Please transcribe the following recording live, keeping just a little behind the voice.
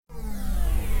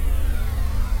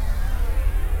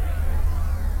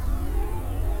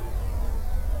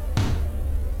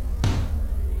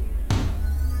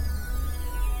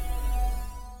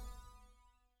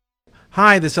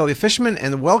Hi, this is Elliot Fishman,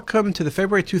 and welcome to the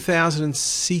February 2000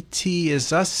 CT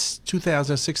is Us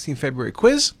 2016 February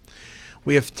quiz.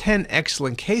 We have 10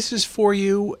 excellent cases for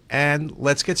you, and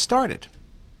let's get started.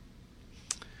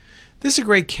 This is a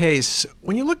great case.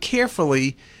 When you look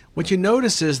carefully, what you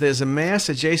notice is there's a mass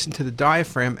adjacent to the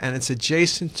diaphragm, and it's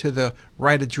adjacent to the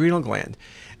right adrenal gland.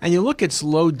 And you look, it's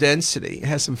low density. It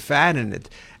has some fat in it.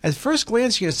 At first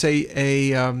glance, you're going to say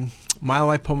a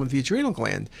myelolipoma of the adrenal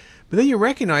gland. But then you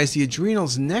recognize the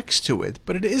adrenal's next to it,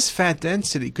 but it is fat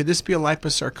density. Could this be a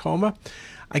liposarcoma?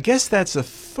 I guess that's a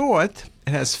thought.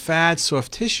 It has fat,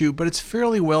 soft tissue, but it's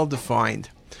fairly well defined.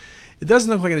 It doesn't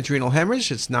look like an adrenal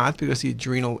hemorrhage. It's not, because the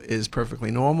adrenal is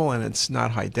perfectly normal and it's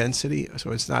not high density,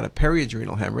 so it's not a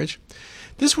periadrenal hemorrhage.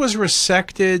 This was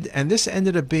resected, and this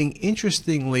ended up being,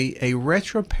 interestingly, a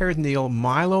retroperitoneal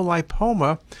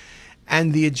myelolipoma,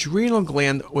 and the adrenal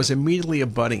gland was immediately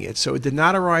abutting it. So it did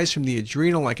not arise from the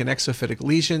adrenal like an exophytic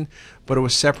lesion, but it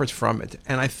was separate from it.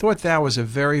 And I thought that was a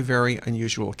very, very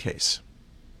unusual case.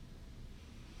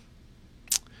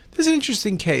 This is an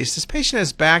interesting case. This patient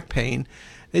has back pain.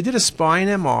 They did a spine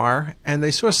MR, and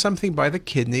they saw something by the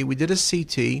kidney. We did a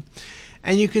CT,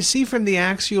 and you could see from the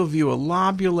axial view a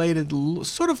lobulated,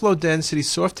 sort of low density,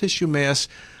 soft tissue mass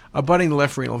abutting the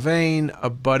left renal vein,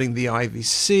 abutting the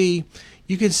IVC.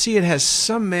 You can see it has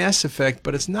some mass effect,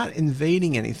 but it's not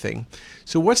invading anything.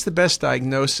 So what's the best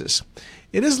diagnosis?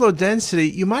 It is low density.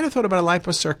 You might have thought about a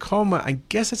liposarcoma. I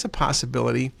guess it's a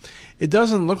possibility. It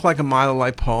doesn't look like a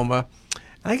myelolipoma.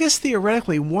 And I guess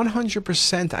theoretically,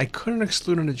 100%, I couldn't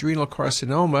exclude an adrenal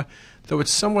carcinoma, though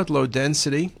it's somewhat low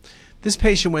density. This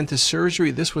patient went to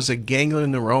surgery. This was a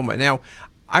ganglioneuroma. Now,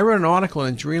 I wrote an article on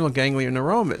adrenal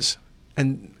ganglioneuromas,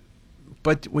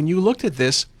 but when you looked at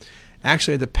this,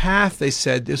 actually, the path, they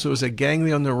said this was a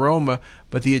ganglioneuroma,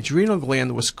 but the adrenal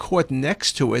gland was caught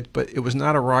next to it, but it was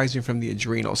not arising from the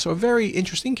adrenal. So a very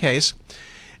interesting case.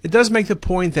 It does make the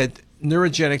point that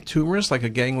neurogenic tumors, like a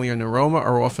ganglioneuroma,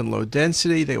 are often low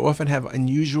density. They often have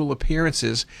unusual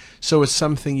appearances, so it's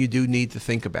something you do need to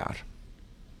think about.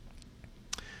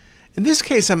 In this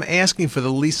case, I'm asking for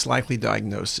the least likely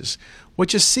diagnosis.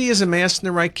 What you see is a mass in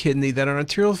the right kidney that on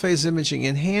arterial phase imaging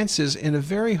enhances in a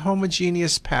very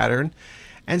homogeneous pattern,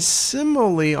 and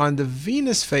similarly on the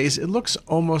venous phase, it looks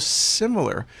almost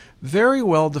similar, very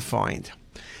well defined.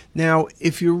 Now,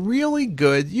 if you're really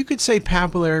good, you could say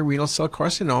papillary renal cell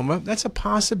carcinoma. That's a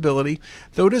possibility,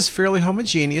 though it is fairly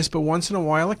homogeneous, but once in a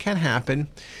while it can happen.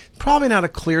 Probably not a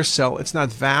clear cell. It's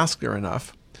not vascular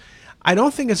enough. I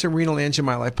don't think it's a renal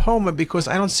angiomyolipoma because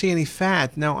I don't see any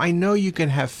fat. Now, I know you can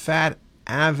have fat,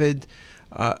 avid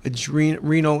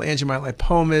renal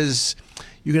angiomyolipomas.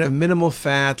 You can have minimal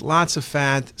fat, lots of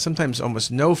fat, sometimes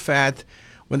almost no fat.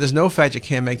 When there's no fat, you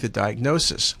can't make the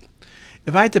diagnosis.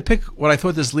 If I had to pick what I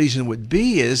thought this lesion would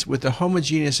be is, with the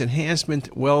homogeneous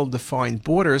enhancement, well-defined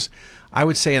borders, I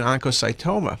would say an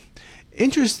oncocytoma.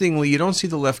 Interestingly, you don't see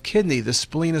the left kidney. The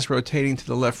spleen is rotating to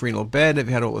the left renal bed. If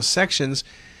you had all the sections,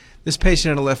 this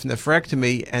patient had a left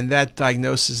nephrectomy, and that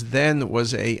diagnosis then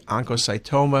was a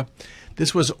oncocytoma.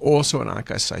 This was also an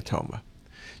oncocytoma.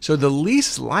 So the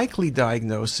least likely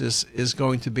diagnosis is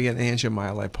going to be an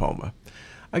angiomyolipoma.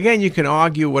 Again, you can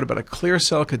argue, what about a clear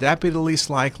cell? Could that be the least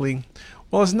likely?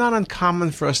 Well, it's not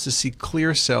uncommon for us to see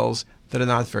clear cells that are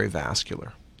not very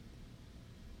vascular.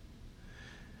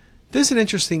 This is an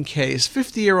interesting case.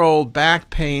 50-year-old back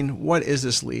pain. What is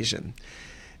this lesion?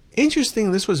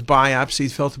 Interesting, this was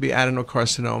biopsied, felt to be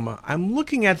adenocarcinoma. I'm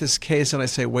looking at this case and I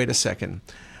say, wait a second.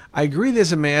 I agree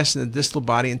there's a mass in the distal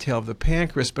body and tail of the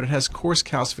pancreas, but it has coarse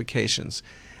calcifications.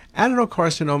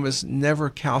 Adenocarcinomas never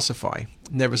calcify.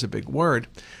 Never is a big word.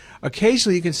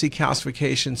 Occasionally you can see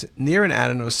calcifications near an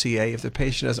adeno-CA if the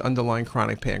patient has underlying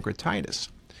chronic pancreatitis.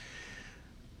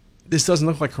 This doesn't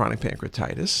look like chronic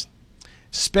pancreatitis.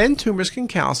 SPEN tumors can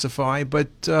calcify,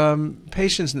 but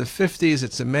patients in the 50s,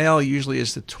 it's a male, usually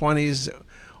it's the 20s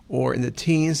or in the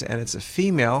teens, and it's a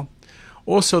female.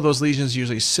 Also, those lesions are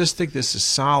usually cystic. This is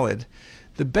solid.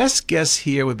 The best guess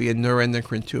here would be a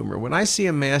neuroendocrine tumor. When I see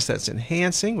a mass that's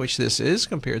enhancing, which this is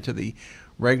compared to the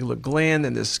regular gland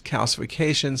and there's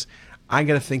calcifications, I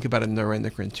got to think about a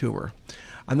neuroendocrine tumor.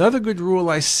 Another good rule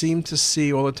I seem to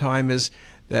see all the time is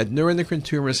that neuroendocrine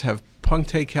tumors have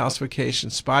punctate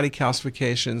calcifications, spotty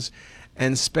calcifications,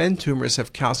 and SPEN tumors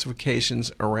have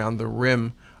calcifications around the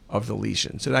rim of the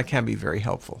lesion. So that can be very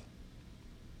helpful.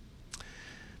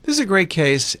 This is a great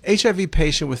case. HIV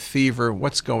patient with fever.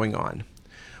 What's going on?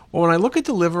 Well, when I look at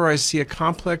the liver, I see a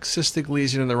complex cystic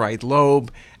lesion in the right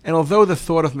lobe, and although the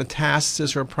thought of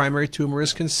metastasis or a primary tumor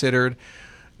is considered,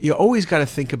 you always got to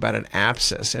think about an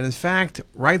abscess. And in fact,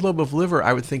 right lobe of liver,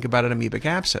 I would think about an amoebic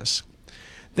abscess.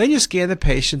 Then you scan the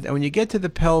patient, and when you get to the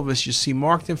pelvis, you see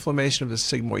marked inflammation of the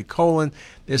sigmoid colon.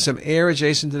 There's some air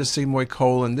adjacent to the sigmoid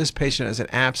colon. This patient has an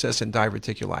abscess and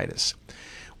diverticulitis.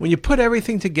 When you put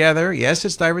everything together, yes,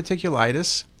 it's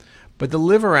diverticulitis, but the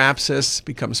liver abscess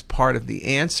becomes part of the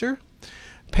answer.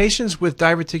 Patients with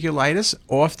diverticulitis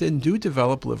often do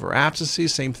develop liver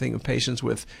abscesses. Same thing with patients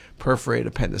with perforated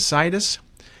appendicitis.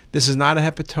 This is not a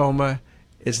hepatoma.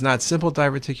 It's not simple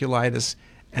diverticulitis,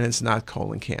 and it's not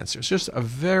colon cancer. It's just a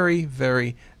very,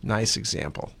 very nice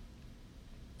example.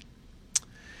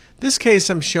 This case,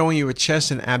 I'm showing you a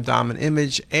chest and abdomen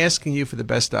image, asking you for the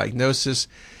best diagnosis.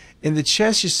 In the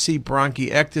chest, you see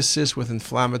bronchiectasis with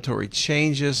inflammatory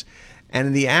changes. And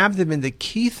in the abdomen, the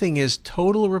key thing is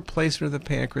total replacement of the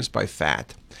pancreas by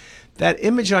fat. That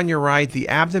image on your right, the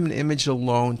abdomen image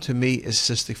alone, to me, is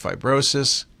cystic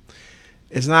fibrosis.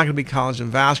 It's not going to be collagen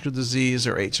vascular disease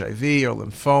or HIV or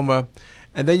lymphoma.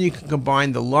 And then you can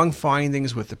combine the lung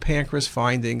findings with the pancreas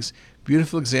findings.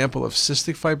 Beautiful example of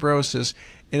cystic fibrosis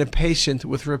in a patient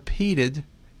with repeated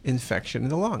infection in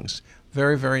the lungs.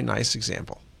 Very, very nice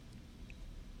example.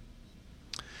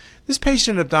 This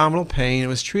patient had abdominal pain and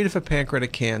was treated for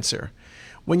pancreatic cancer.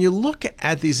 When you look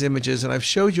at these images, and I've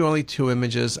showed you only 2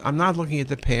 images, I'm not looking at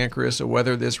the pancreas or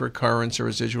whether there's recurrence or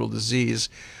residual disease.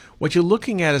 What you're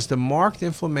looking at is the marked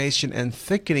inflammation and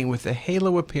thickening with the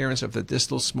halo appearance of the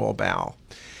distal small bowel.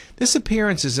 This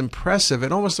appearance is impressive.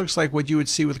 It almost looks like what you would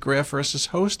see with graft versus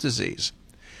host disease.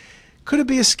 Could it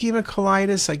be ischemic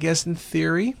colitis? I guess in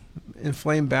theory.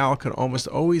 Inflamed bowel could almost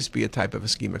always be a type of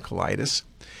ischemic colitis.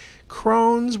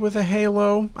 Crohn's with a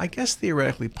halo, I guess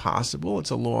theoretically possible. It's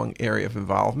a long area of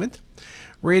involvement.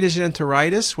 Radiation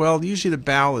enteritis, well, usually the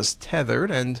bowel is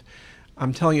tethered, and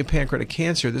I'm telling you pancreatic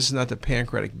cancer, this is not the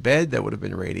pancreatic bed that would have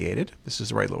been radiated. This is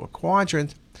the right lower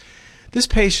quadrant. This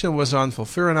patient was on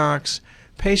FOLFIRINOX.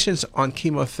 Patients on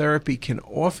chemotherapy can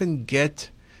often get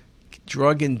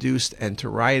drug-induced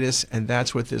enteritis, and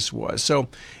that's what this was. So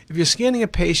if you're scanning a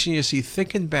patient, you see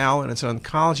thickened bowel, and it's an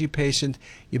oncology patient,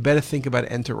 you better think about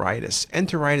enteritis.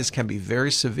 Enteritis can be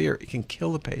very severe. It can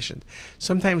kill the patient.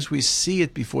 Sometimes we see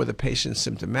it before the patient is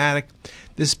symptomatic.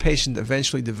 This patient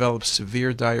eventually developed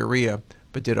severe diarrhea,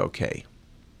 but did okay.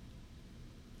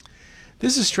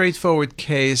 This is a straightforward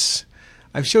case.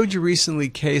 I've showed you recently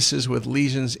cases with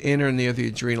lesions in or near the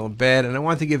adrenal bed, and I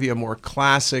want to give you a more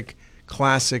classic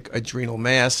adrenal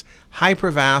mass,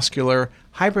 hypervascular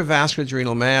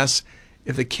adrenal mass.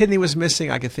 If the kidney was missing,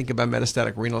 I could think about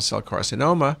metastatic renal cell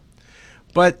carcinoma.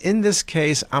 But in this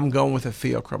case, I'm going with a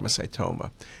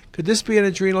pheochromocytoma. Could this be an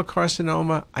adrenal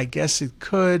carcinoma? I guess it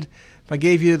could. If I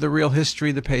gave you the real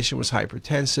history, the patient was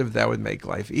hypertensive, that would make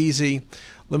life easy.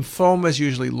 Lymphoma is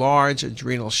usually large,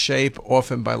 adrenal shape,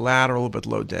 often bilateral but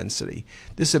low density.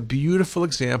 This is a beautiful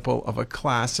example of a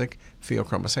classic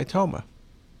pheochromocytoma.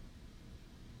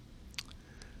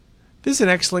 This is an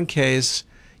excellent case.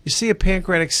 You see a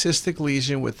pancreatic cystic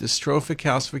lesion with dystrophic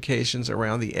calcifications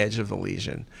around the edge of the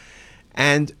lesion.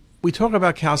 And we talk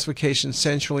about calcifications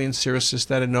centrally in serous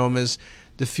cystadenomas,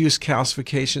 diffuse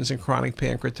calcifications in chronic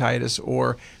pancreatitis,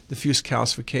 or diffuse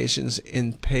calcifications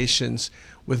in patients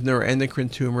with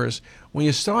neuroendocrine tumors. When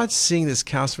you start seeing this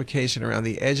calcification around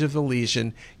the edge of the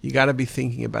lesion, you got to be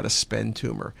thinking about a SPEN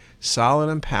tumor, solid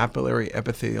and papillary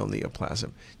epithelial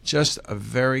neoplasm. Just a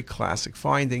very classic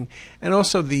finding. And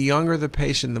also, the younger the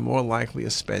patient, the more likely a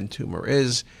SPEN tumor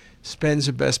is. SPENs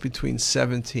are best between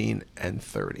 17 and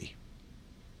 30.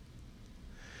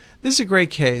 This is a great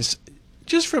case.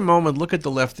 Just for a moment, look at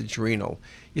the left adrenal.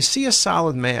 You see a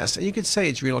solid mass, and you could say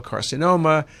adrenal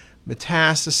carcinoma,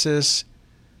 metastasis.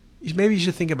 Maybe you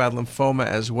should think about lymphoma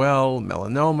as well,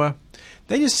 melanoma.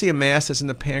 Then you see a mass that's in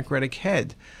the pancreatic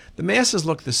head. The masses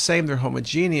look the same, they're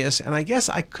homogeneous, and I guess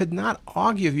I could not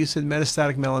argue if you said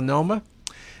metastatic melanoma.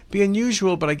 Be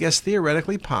unusual, but I guess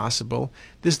theoretically possible.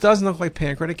 This doesn't look like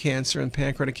pancreatic cancer, and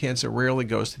pancreatic cancer rarely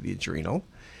goes to the adrenal.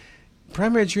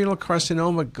 Primary adrenal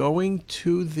carcinoma going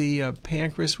to the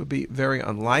pancreas would be very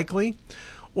unlikely.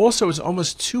 Also, it's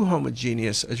almost too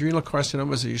homogeneous. Adrenal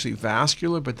carcinomas are usually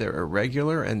vascular, but they're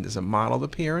irregular, and there's a mottled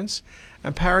appearance.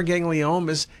 And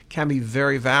paragangliomas can be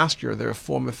very vascular. They're a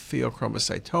form of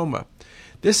pheochromocytoma.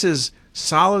 This is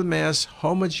solid mass,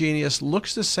 homogeneous,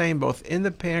 looks the same both in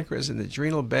the pancreas and the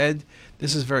adrenal bed.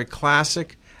 This is very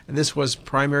classic, and this was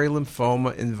primary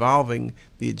lymphoma involving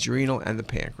the adrenal and the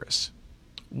pancreas.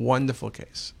 Wonderful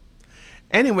case.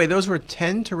 Anyway, those were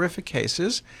 10 terrific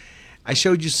cases. I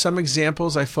showed you some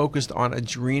examples. I focused on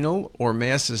adrenal or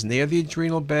masses near the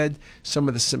adrenal bed, some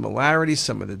of the similarities,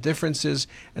 some of the differences,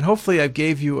 and hopefully I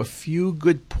gave you a few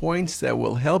good points that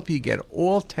will help you get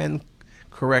all 10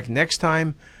 correct next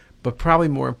time. But probably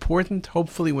more important,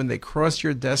 hopefully when they cross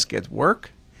your desk at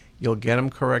work, you'll get them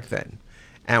correct then.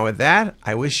 And with that,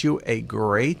 I wish you a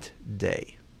great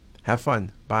day. Have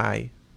fun. Bye.